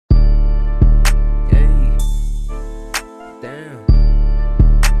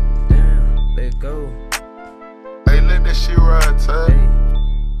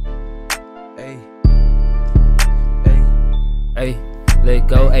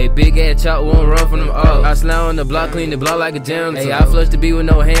Hey, big ass chop won't run from them up. I slam on the block, clean the block like a gym. Hey, I flush the beat with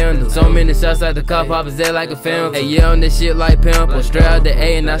no handle. So many shots out the car, pop is there like a film. Hey, yeah, on this shit like pimple. Straight out the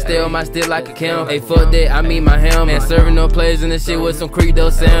A and I stay on my stick like a camp. Hey, fuck that, I mean my helmet. Man, serving no players in this shit with some creek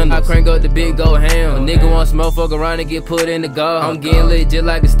though sandals. I crank up the big gold ham. A nigga want smoke, fuck around and get put in the guard. I'm getting lit just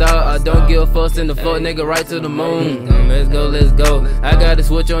like a star. I don't give a fuck, send the fuck nigga right to the moon. Let's go, let's go. I got a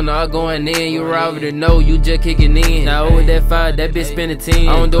switch on, all going in. You already know, you just kicking in. Now with that 5, that bitch spinning 10.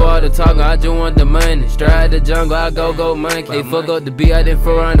 I don't do all the talking, I just want the money. Straight out the jungle, I go monkey. Hey, fuck up the beat, I didn't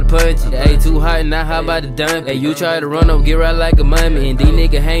throw around the punch. Hey, too hot, now how about the dunk? Hey, you try to run up, get right like a mummy. And these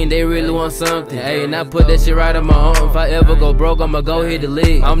niggas hang, they really want something. Hey, and I put that shit right on my arm. If I ever go broke, I'ma go hit the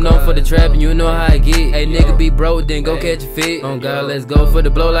lick. I'm known for the trap, and you know how I get. Hey, nigga be broke, then go catch a fit. Oh God, let's go for the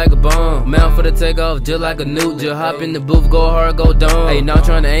blow like a bomb. Mount for the takeoff, just like a nuke. Just hop in the booth, go hard, go dumb. Hey, now I'm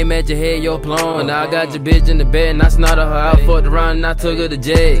trying to aim at your head, your plum. Now I got your bitch in the bed, and I snotted her out, fucked around, and I took her to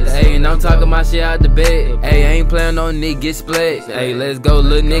Jags. Hey, and I'm talking my shit out the bed. Hey, I ain't playing on nigga, get split. Hey, let's go,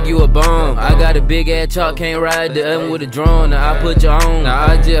 little nigga, you a bum. I got a big ass chalk, can't ride the oven with a drone. Now I put you on. Now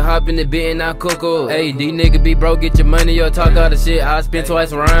I just hop in the bed and I cook up. Hey, these niggas be broke, get your money, yo, talk all the shit, I spend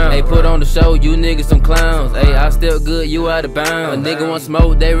twice around. Hey, put on the show, you niggas some clowns. Hey, I still good, you out of bounds. A nigga want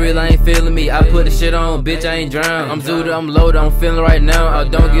smoke, they really ain't feeling me. I put the shit on, bitch, I ain't drowned. I'm zooted, I'm loaded, I'm feeling right now. I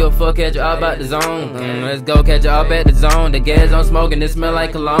don't give a fuck, catch you all out the zone. Let's go, catch you all at the zone. The gas I'm smoking, it smell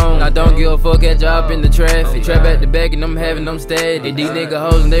like cologne. I don't give a fuck, catch you up in the traffic. Trap at the back and I'm having them steady. These niggas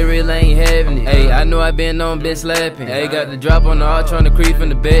hoes and they really ain't having it. Hey, I know I been on, been slapping. Hey, got the drop on the art, trying to creep from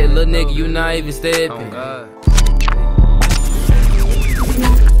the bed. Little nigga, you not even stepping.